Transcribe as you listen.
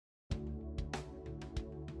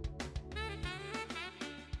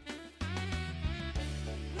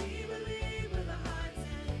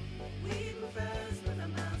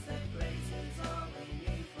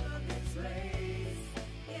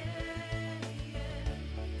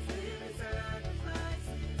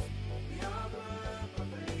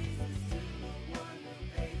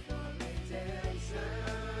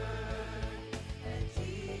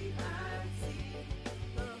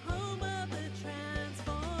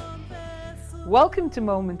Welcome to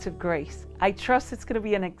Moments of Grace. I trust it's going to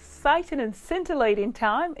be an exciting and scintillating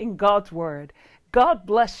time in God's Word. God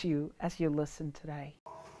bless you as you listen today.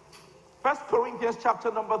 1 Corinthians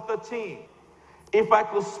chapter number 13. If I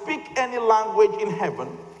could speak any language in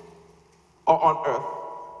heaven or on earth,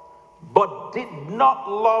 but did not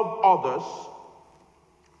love others,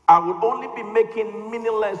 I would only be making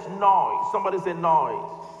meaningless noise. Somebody say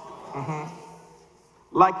noise.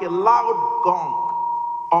 Like a loud gong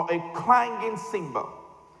or a clanging cymbal.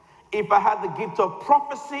 If I had the gift of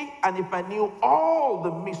prophecy and if I knew all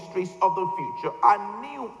the mysteries of the future, I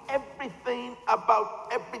knew everything about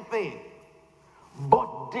everything,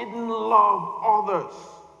 but didn't love others,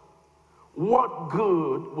 what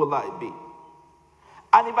good will I be?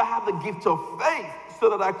 And if I had the gift of faith so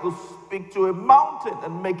that I could speak to a mountain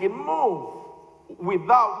and make it move,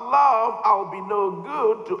 without love, I'll be no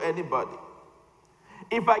good to anybody.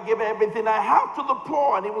 If I give everything I have to the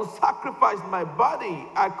poor and even sacrifice my body,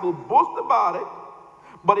 I could boast about it.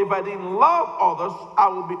 But if I didn't love others, I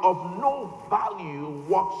would be of no value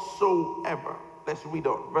whatsoever. Let's read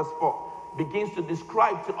on. Verse 4 begins to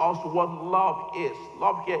describe to us what love is.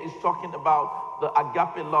 Love here is talking about the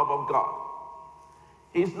agape love of God.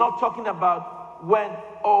 He's not talking about when,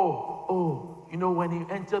 when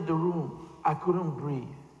he entered the room, I couldn't breathe.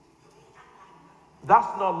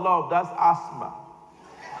 That's not love, that's asthma.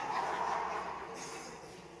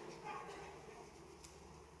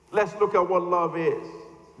 Let's look at what love is.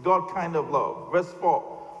 God kind of love. Verse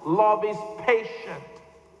 4. Love is patient.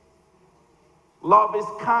 Love is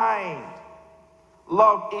kind.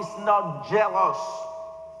 Love is not jealous.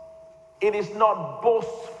 It is not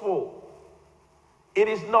boastful. It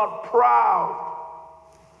is not proud.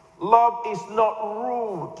 Love is not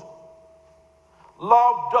rude.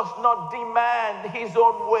 Love does not demand his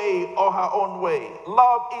own way or her own way.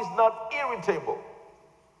 Love is not irritable.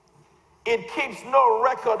 It keeps no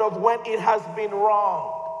record of when it has been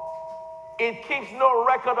wrong. It keeps no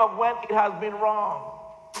record of when it has been wrong.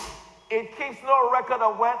 It keeps no record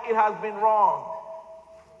of when it has been wrong.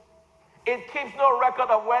 It keeps no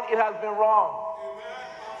record of when it has been wrong.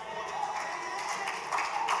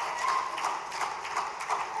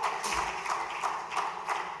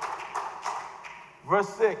 Verse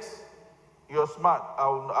 6. You're smart. I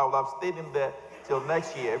would have stayed in there till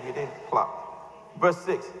next year if you didn't clap. Verse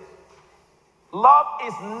 6. Love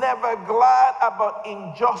is never glad about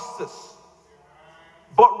injustice,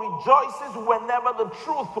 but rejoices whenever the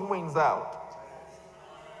truth wins out.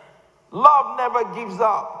 Love never gives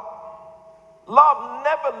up. Love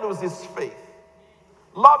never loses faith.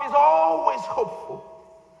 Love is always hopeful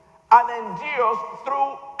and endures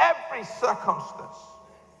through every circumstance.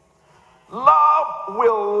 Love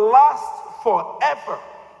will last forever.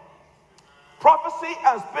 Prophecy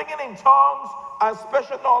and speaking in tongues and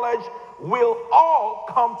special knowledge will all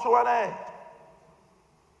come to an end.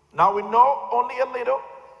 Now we know only a little,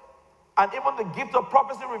 and even the gift of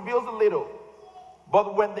prophecy reveals a little.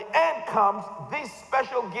 But when the end comes, these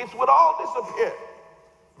special gifts will all disappear.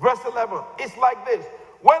 Verse 11, it's like this.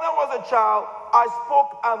 When I was a child, I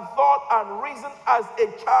spoke and thought and reasoned as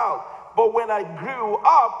a child. But when I grew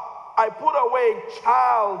up, I put away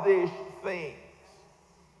childish things.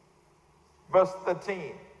 Verse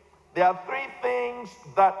 13. There are three things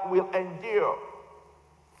that will endure: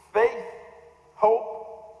 faith,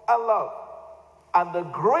 hope, and love. And the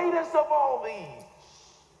greatest of all these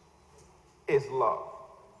is love.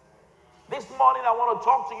 This morning I want to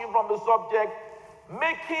talk to you from the subject,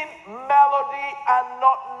 making melody and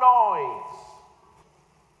not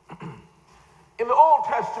noise. In the Old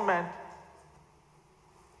Testament,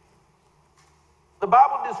 the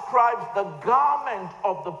Bible describes the garment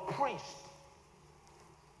of the priest.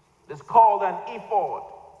 It's called an ephod.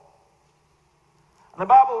 And the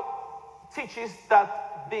Bible teaches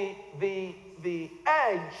that the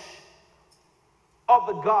edge of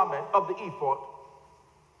the garment of the ephod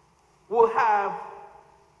will have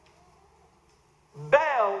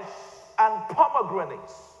bells and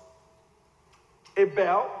pomegranates. A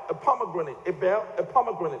bell, a pomegranate, a bell, a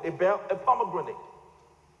pomegranate, a bell, a pomegranate.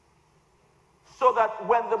 So that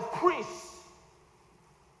when the priest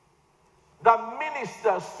that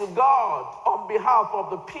ministers to God on behalf of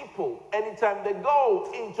the people, anytime they go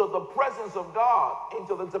into the presence of God,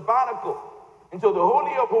 into the tabernacle, into the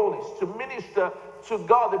Holy of Holies to minister to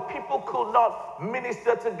God, the people could not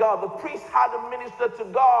minister to God. The priest had to minister to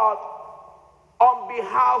God on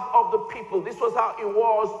behalf of the people. This was how it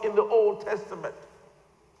was in the Old Testament.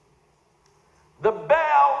 The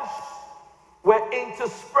bells were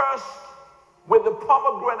interspersed with the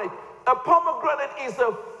pomegranate. A pomegranate is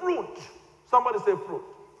a fruit. Somebody say fruit.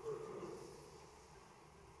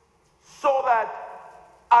 So that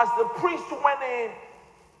as the priest went in,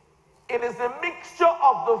 it is a mixture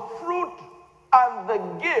of the fruit and the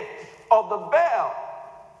gift of the bell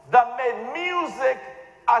that made music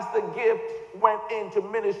as the gift went in to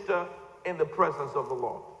minister in the presence of the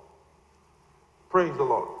Lord. Praise the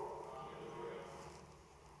Lord.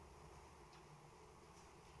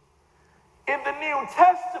 In the New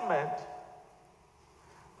Testament,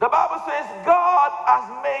 the Bible says God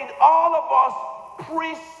has made all of us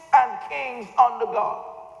priests and kings under God,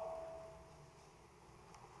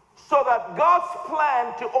 so that God's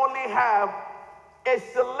plan to only have a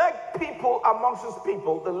select people amongst his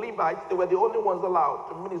people, the Levites, they were the only ones allowed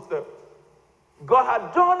to minister. God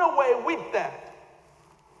had done away with that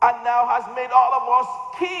and now has made all of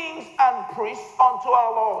us kings and priests unto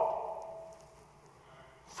our Lord.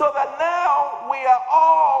 So that now we are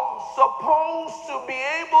all supposed to be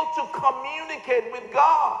able to communicate with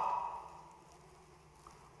God.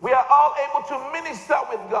 We are all able to minister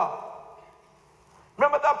with God.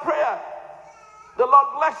 Remember that prayer? The Lord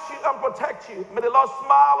bless you and protect you. May the Lord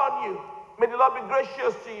smile on you. May the Lord be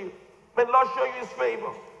gracious to you. May the Lord show you his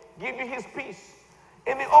favor, give you his peace.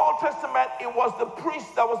 In the Old Testament, it was the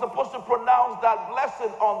priest that was supposed to pronounce that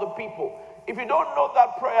blessing on the people. If you don't know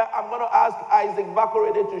that prayer, I'm going to ask Isaac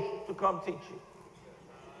Bakorede to come teach you.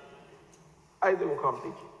 Isaac will come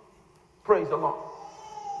teach you. Praise the Lord.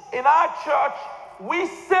 In our church, we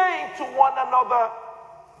say to one another,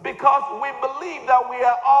 because we believe that we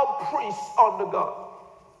are all priests under God.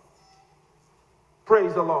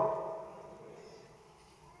 Praise the Lord.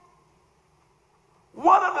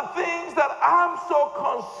 One of the things that I'm so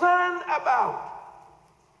concerned about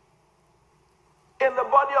in the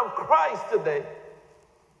body of Christ today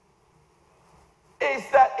is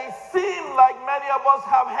that it seems like many of us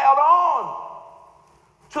have held on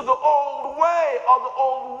to the old way or the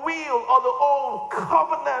old wheel or the old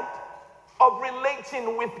covenant of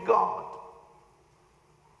relating with God.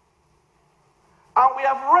 And we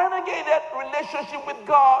have renegated relationship with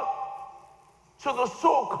God to the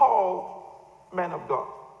so-called men of God.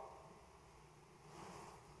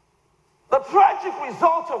 The tragic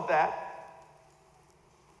result of that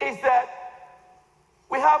is that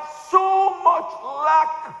we have so much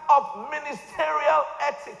lack of ministerial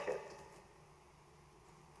etiquette,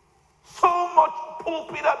 so much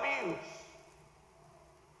pulpit abuse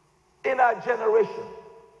in our generation,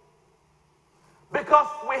 because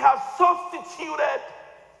we have substituted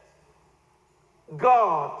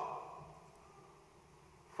God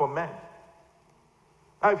for men.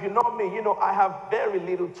 Now, if you know me, you know I have very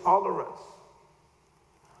little tolerance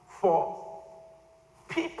for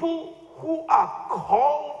people who are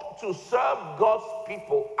called to serve God's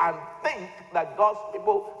people and think that God's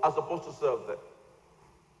people are supposed to serve them.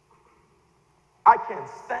 I can't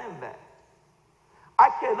stand that. I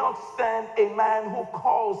cannot stand a man who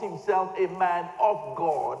calls himself a man of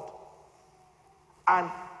God and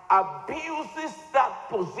abuses that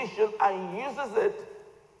position and uses it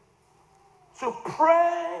to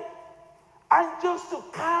pray and just to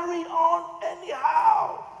carry on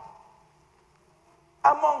anyhow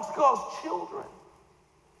amongst God's children.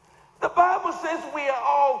 The Bible says we are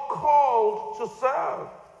all called to serve.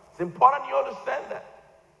 It's important you understand that.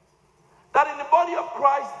 That in the body of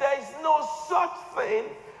Christ, there is no such thing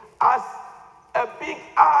as a big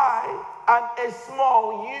I and a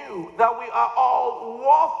small you, that we are all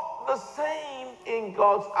worth the same in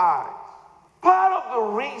God's eyes. Part of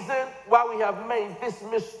the reason why we have made this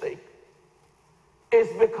mistake is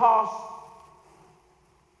because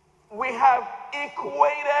we have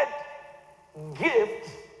equated gift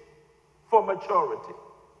for maturity.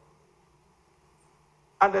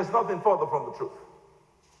 And there's nothing further from the truth.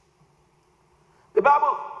 The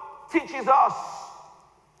Bible teaches us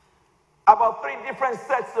about 3 different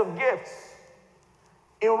sets of gifts.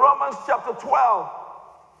 In Romans chapter 12,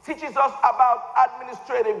 teaches us about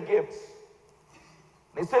administrative gifts.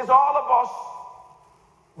 It says all of us,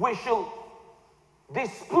 we should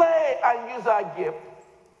display and use our gift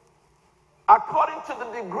according to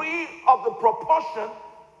the degree of the proportion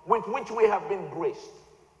with which we have been graced.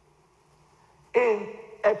 In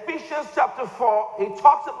Ephesians chapter 4, he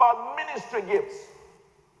talks about ministry gifts.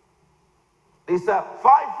 These are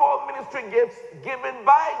 5-fold ministry gifts given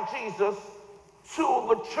by Jesus to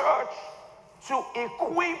the church to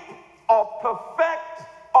equip or perfect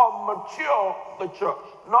or mature the church.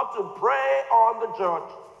 Not to prey on the church,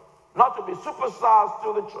 not to be superstars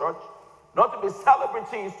to the church, not to be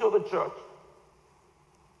celebrities to the church,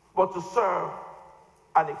 but to serve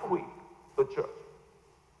and equip the church.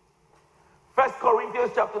 1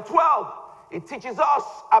 Corinthians chapter 12, it teaches us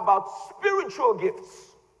about spiritual gifts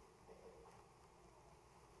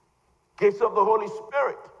Gifts of the Holy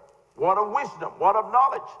Spirit, word of wisdom, word of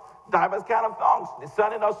knowledge, diverse kind of tongues,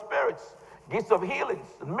 discerning of spirits, gifts of healings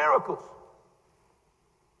and miracles.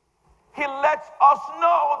 He lets us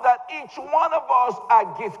know that each one of us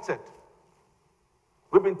are gifted.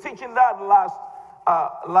 We've been teaching that last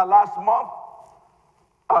month.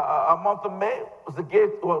 A month of May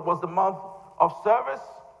was the month of service.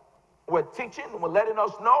 We're teaching, we're letting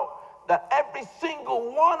us know that every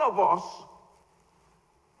single one of us,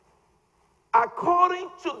 according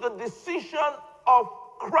to the decision of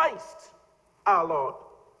Christ, our Lord,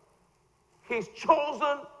 He's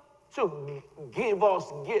chosen to give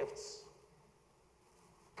us gifts.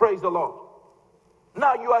 Praise the Lord.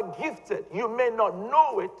 Now you are gifted. You may not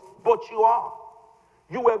know it, but you are.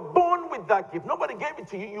 You were born with that gift. Nobody gave it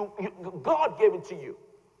to you. God gave it to you.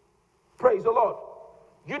 Praise the Lord.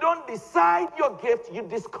 You don't decide your gift, you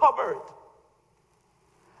discover it.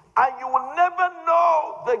 And you will never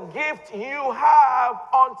know the gift you have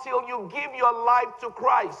until you give your life to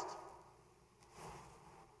Christ.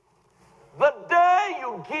 The day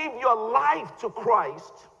you give your life to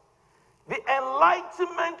Christ, the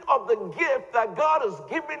enlightenment of the gift that God has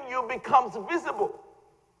given you becomes visible.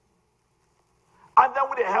 And then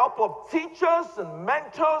with the help of teachers and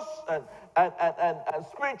mentors and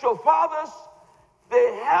spiritual fathers,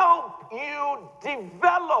 they help you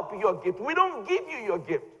develop your gift. We don't give you your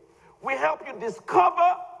gift. We help you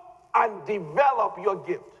discover and develop your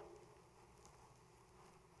gift.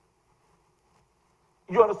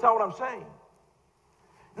 You understand what I'm saying?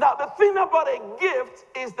 Now, the thing about a gift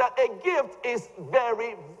is that a gift is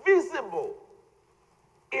very visible.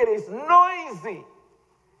 It is noisy.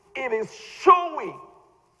 It is showy.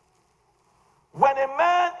 When a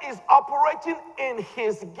man is operating in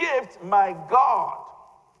his gift, my God,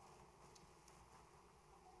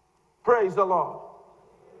 praise the Lord,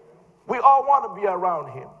 we all want to be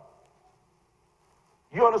around him.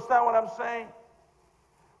 You understand what I'm saying?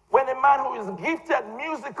 When a man who is gifted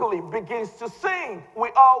musically begins to sing, we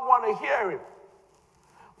all want to hear him.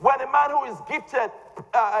 When a man who is gifted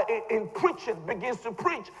in preaching begins to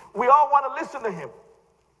preach, we all want to listen to him.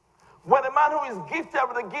 When a man who is gifted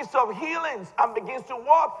with the gifts of healings and begins to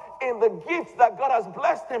walk in the gifts that God has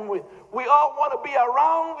blessed him with, we all want to be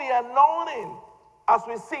around the anointing. As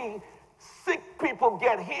we see sick people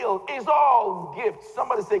get healed, it's all gifts.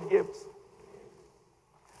 Somebody say gifts.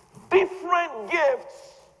 Different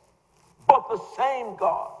gifts, but the same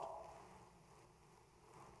God.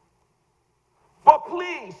 But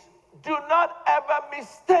please, do not ever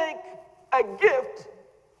mistake a gift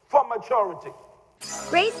for maturity.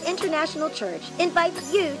 Grace International Church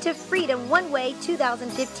invites you to Freedom One Way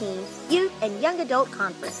 2015 Youth and Young Adult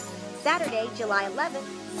Conference, Saturday, July 11th,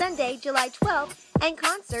 Sunday, July 12th, and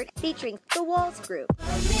concert featuring the Walls Group,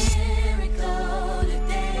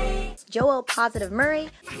 Joel Positive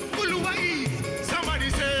Murray,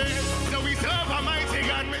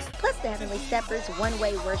 plus the Heavenly Steppers One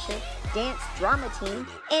Way Worship, Dance Drama Team,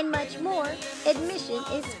 and much more. Admission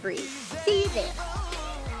is free. See you there.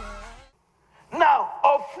 Now,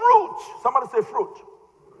 a fruit, somebody say fruit,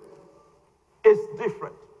 is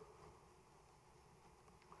different.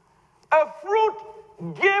 A fruit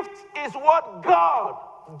gift is what God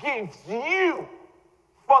gives you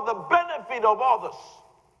for the benefit of others.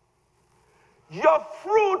 Your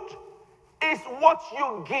fruit is what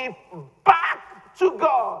you give back to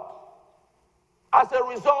God as a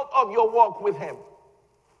result of your walk with Him.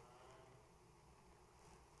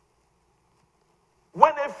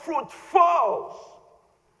 When a fruit falls,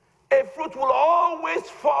 a fruit will always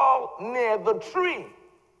fall near the tree.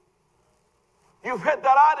 You've heard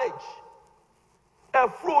that adage. A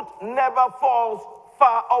fruit never falls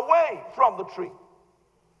far away from the tree.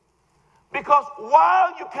 Because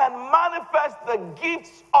while you can manifest the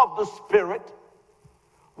gifts of the Spirit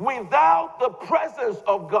without the presence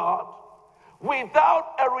of God,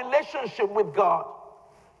 without a relationship with God,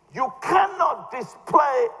 you cannot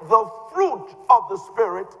display the fruit of the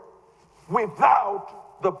Spirit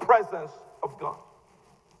without the presence of God.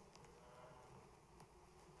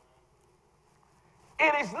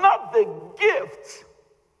 It is not the gift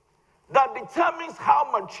that determines how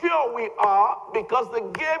mature we are, because the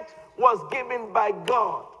gift was given by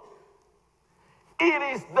God. It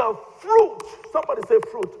is the fruit. Somebody say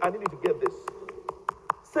fruit. I need you to get this.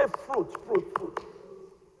 Say fruit, fruit, fruit.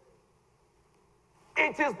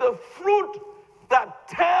 It is the fruit that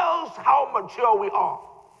tells how mature we are.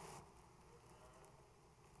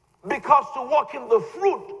 Because to walk in the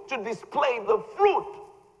fruit, to display the fruit,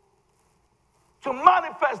 to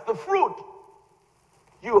manifest the fruit,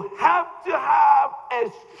 you have to have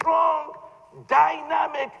a strong,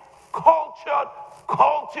 dynamic, cultured,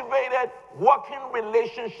 cultivated working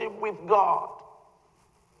relationship with God.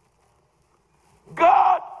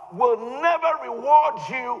 God will never reward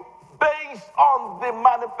you based on the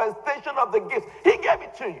manifestation of the gift. He gave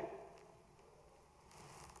it to you.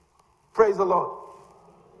 Praise the Lord.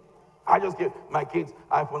 I just give my kids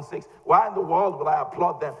iPhone 6. Why in the world would I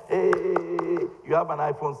applaud them? Hey, you have an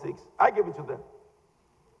iPhone 6. I give it to them.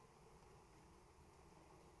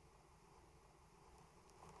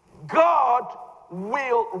 God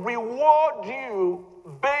will reward you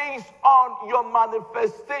based on your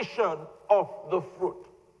manifestation of the fruit.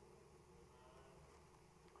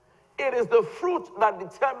 It is the fruit that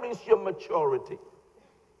determines your maturity.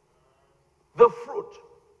 The fruit,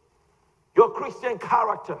 your Christian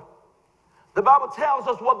character. The Bible tells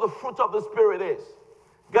us what the fruit of the Spirit is.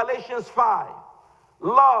 Galatians 5,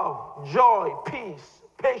 love, joy, peace,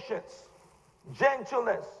 patience,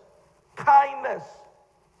 gentleness, kindness,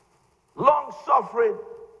 long-suffering,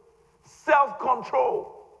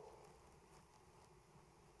 self-control.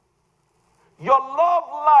 Your love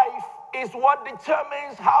life is what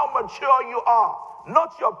determines how mature you are,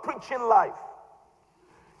 not your preaching life.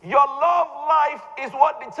 Your love life is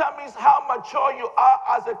what determines how mature you are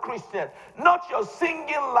as a Christian, not your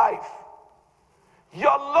singing life.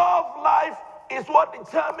 Your love life is what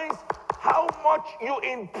determines how much you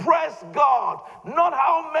impress God, not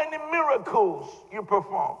how many miracles you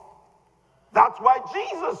perform. That's why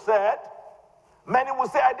Jesus said, many will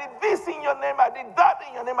say, I did this in your name, I did that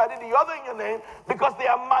in your name, I did the other in your name, because they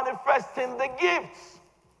are manifesting the gifts.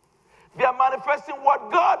 They are manifesting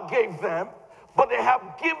what God gave them, but they have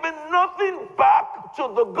given nothing back to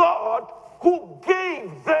the God who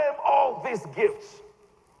gave them all these gifts.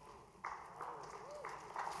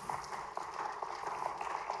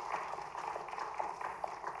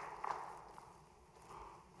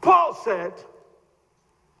 Paul said,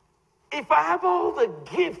 if I have all the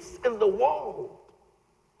gifts in the world,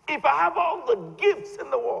 if I have all the gifts in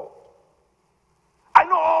the world, I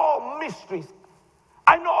know all mysteries,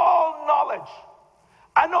 I know all knowledge,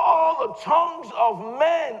 I know all the tongues of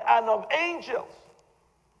men and of angels,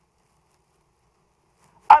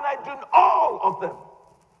 and I do all of them,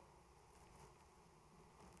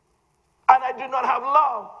 and I do not have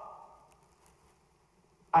love,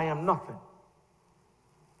 I am nothing.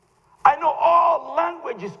 I know all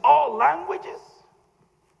languages, all languages.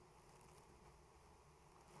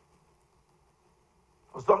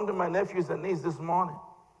 I was talking to my nephews and niece this morning.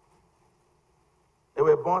 They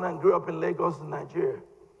were born and grew up in Lagos, Nigeria.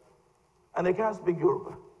 And they can't speak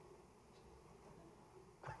Yoruba.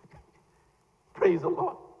 Praise the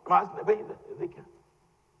Lord. They can.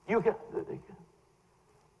 You can. They can.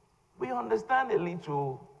 We understand a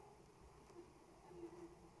little.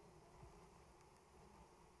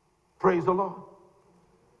 Praise the Lord.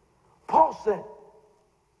 Paul said,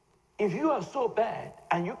 if you are so bad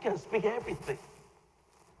and you can speak everything,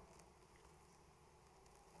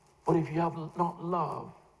 but if you have not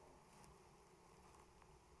love,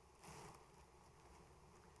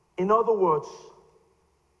 in other words,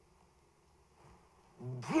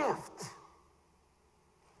 gift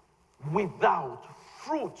without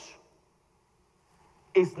fruit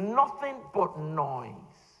is nothing but noise.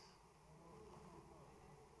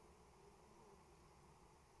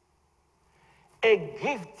 A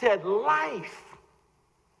gifted life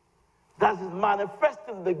that is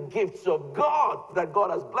manifesting the gifts of God that God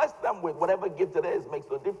has blessed them with, whatever gift it is, makes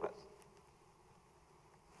no difference.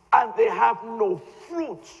 And they have no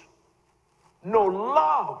fruit, no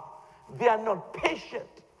love. They are not patient.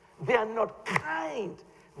 They are not kind.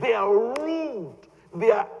 They are rude. They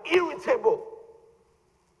are irritable.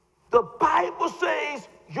 The Bible says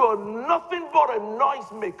you're nothing but a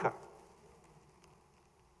noisemaker.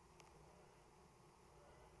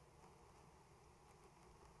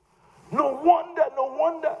 No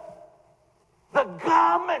wonder. The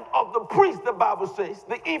garment of the priest, the Bible says,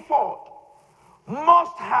 the ephod,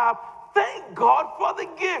 must have, thank God for the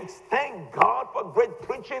gifts. Thank God for great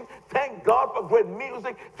preaching. Thank God for great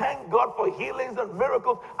music. Thank God for healings and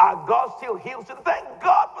miracles. Our God still heals. Thank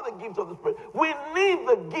God for the gifts of the Spirit. We need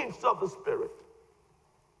the gifts of the Spirit.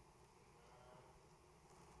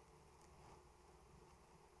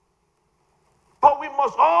 But we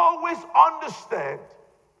must always understand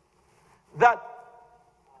that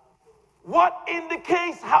what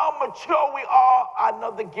indicates how mature we are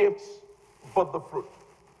not the gifts, but the fruit.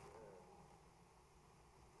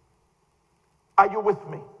 Are you with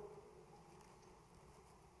me?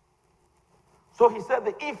 So he said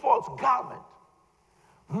the ephod's garment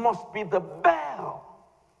must be the bell,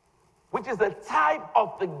 which is a type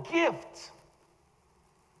of the gift,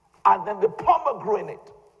 and then the pomegranate,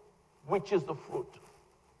 which is the fruit.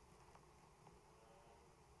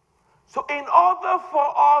 So in order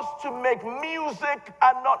for us to make music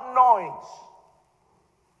and not noise,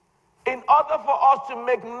 in order for us to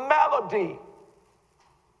make melody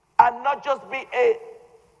and not just be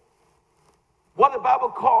what the Bible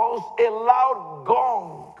calls a loud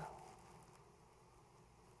gong,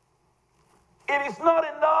 it is not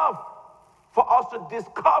enough for us to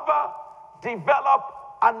discover, develop,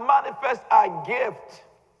 and manifest our gift.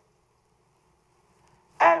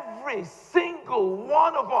 Every single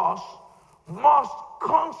one of us must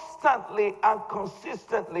constantly and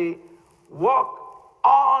consistently work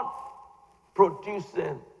on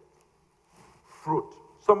producing fruit.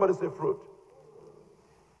 Somebody say fruit.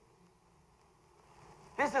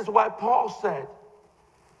 This is why Paul said,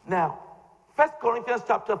 now, 1 Corinthians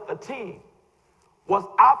chapter 13 was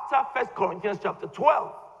after 1 Corinthians chapter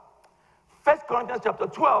 12. 1 Corinthians chapter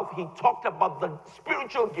 12, he talked about the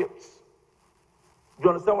spiritual gifts. You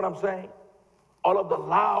understand what I'm saying? All of the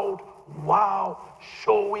loud, wow,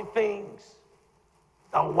 showy things,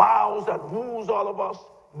 the wows that woos all of us,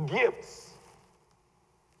 gifts.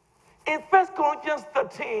 In 1 Corinthians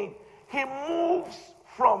 13, he moves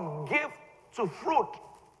from gift to fruit.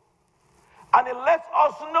 And it lets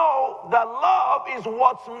us know that love is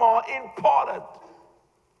what's more important.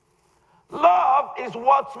 Love is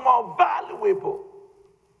what's more valuable.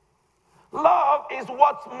 Love is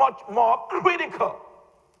what's much more critical.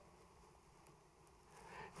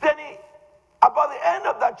 Then about the end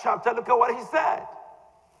of that chapter, look at what he said.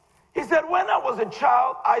 He said, when I was a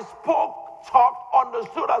child, I spoke, talked,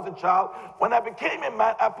 understood as a child. When I became a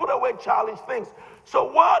man, I put away childish things.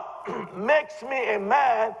 So what makes me a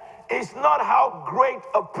man is not how great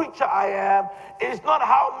a preacher I am. It's not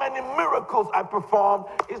how many miracles I perform.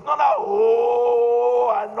 It's not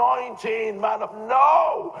how, anointing, man of...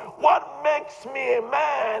 No! What makes me a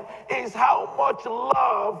man is how much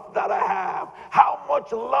love that I have. How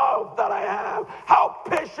much love that I have. How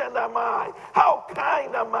patient am I? How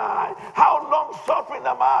kind am I? How long-suffering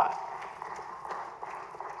am I?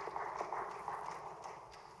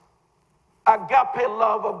 Agape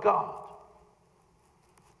love of God.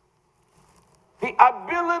 The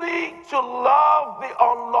ability to love the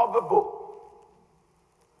unlovable,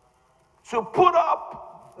 to put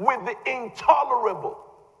up with the intolerable.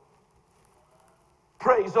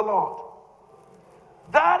 Praise the Lord.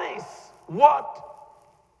 That is what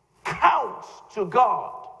counts to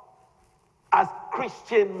God as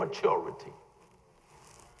Christian maturity.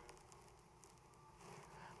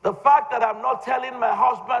 The fact that I'm not telling my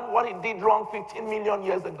husband what he did wrong 15 million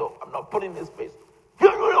years ago, I'm not putting his face.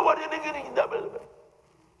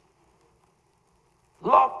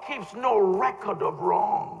 Love keeps no record of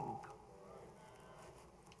wrong.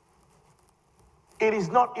 It is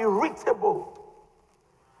not irritable.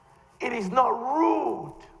 It is not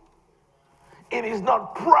rude. It is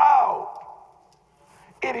not proud.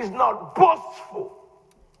 It is not boastful.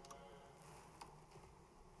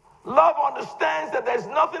 Love understands that there's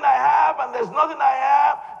nothing I have and there's nothing I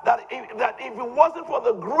have that if it wasn't for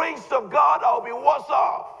the grace of God, I'll be worse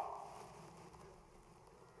off.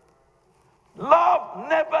 Love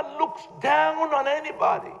never looks down on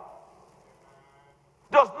anybody.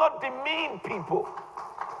 Does not demean people.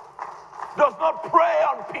 Does not prey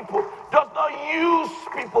on people. Does not use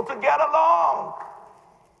people to get along.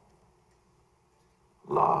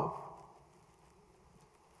 Love.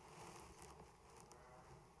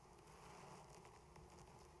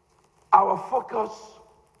 Our focus,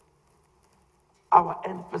 our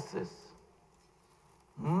emphasis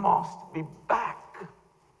must be back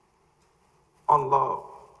on love,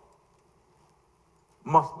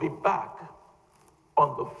 must be back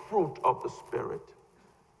on the fruit of the Spirit.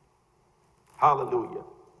 Hallelujah.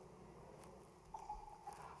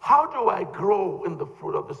 How do I grow in the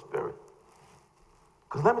fruit of the Spirit?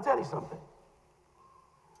 Because let me tell you something.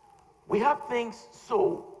 We have things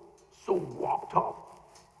so warped up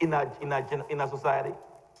in our society.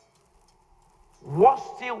 Worse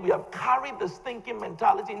still, we have carried the stinking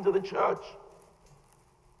mentality into the church.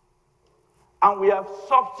 And we have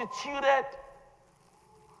substituted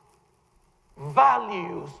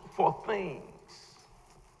values for things.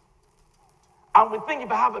 And we think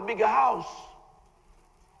if I have a bigger house,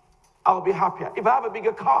 I'll be happier. If I have a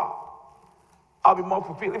bigger car, I'll be more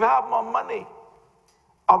fulfilled. If I have more money,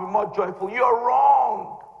 I'll be more joyful. You're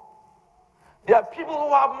wrong. There are people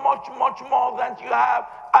who have much, much more than you have,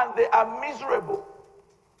 and they are miserable.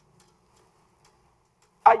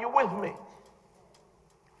 Are you with me?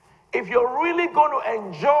 If you're really going to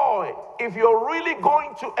enjoy, if you're really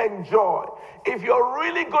going to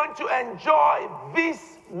enjoy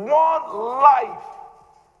this one life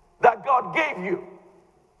that God gave you.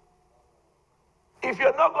 If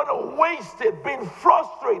you're not going to waste it being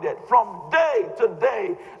frustrated from day to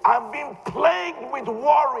day and being plagued with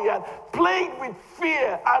worry and plagued with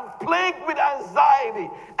fear and plagued with anxiety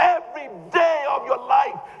every day of your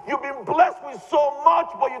life, you've been blessed with so much,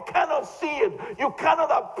 but you cannot see it. You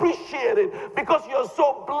cannot appreciate it because you're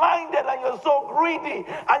so blinded and you're so greedy,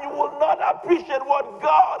 and you will not appreciate what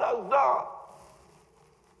God has done.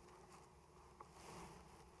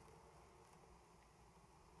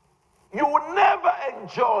 You will never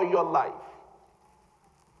enjoy your life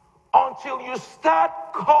until you start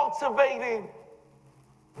cultivating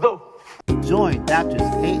the. Join Drs.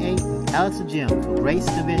 A.A. Allison Jim for Grace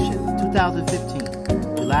Convention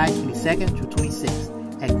 2015, July 22nd through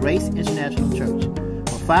 26th at Grace International Church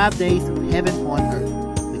for 5 days of heaven on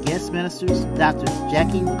earth. The guest ministers, Drs.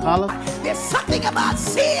 Jackie McCullough. There's something about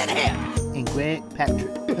seeing him. And Greg Patrick.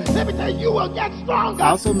 Let me tell you, you will get stronger.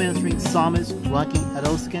 Also ministering psalmist Runky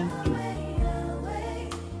Adoskin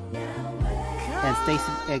and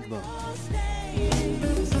Stacy Egbo.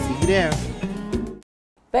 See you there.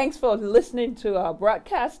 Thanks for listening to our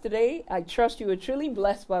broadcast today. I trust you are truly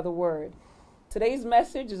blessed by the word. Today's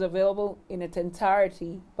message is available in its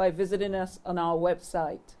entirety by visiting us on our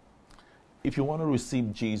website. If you want to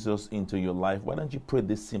receive Jesus into your life, why don't you pray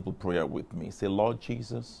this simple prayer with me? Say, Lord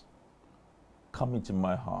Jesus, come into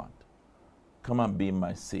my heart. Come and be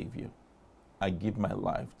my Savior. I give my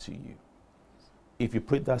life to you. If you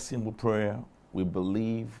prayed that simple prayer, we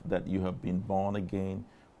believe that you have been born again.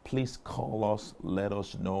 Please call us, let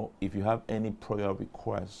us know. If you have any prayer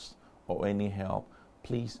requests or any help,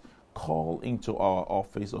 please call into our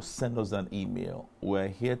office or send us an email. We're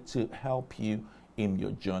here to help you in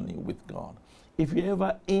your journey with God. If you're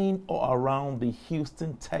ever in or around the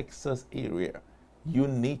Houston, Texas area, you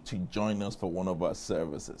need to join us for one of our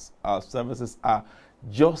services. Our services are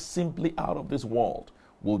just simply out of this world.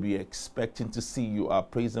 We'll be expecting to see you. Our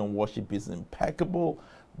praise and worship is impeccable.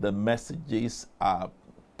 The messages are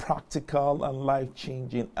practical and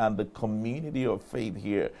life-changing, and the community of faith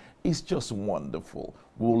here is just wonderful.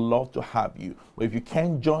 We'd love to have you. But if you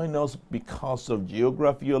can't join us because of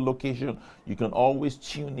geography or location, you can always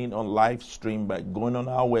tune in on live stream by going on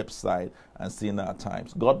our website and seeing our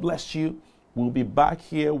times. God bless you. We'll be back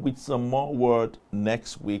here with some more word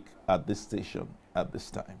next week at this station at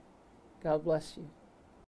this time. God bless you.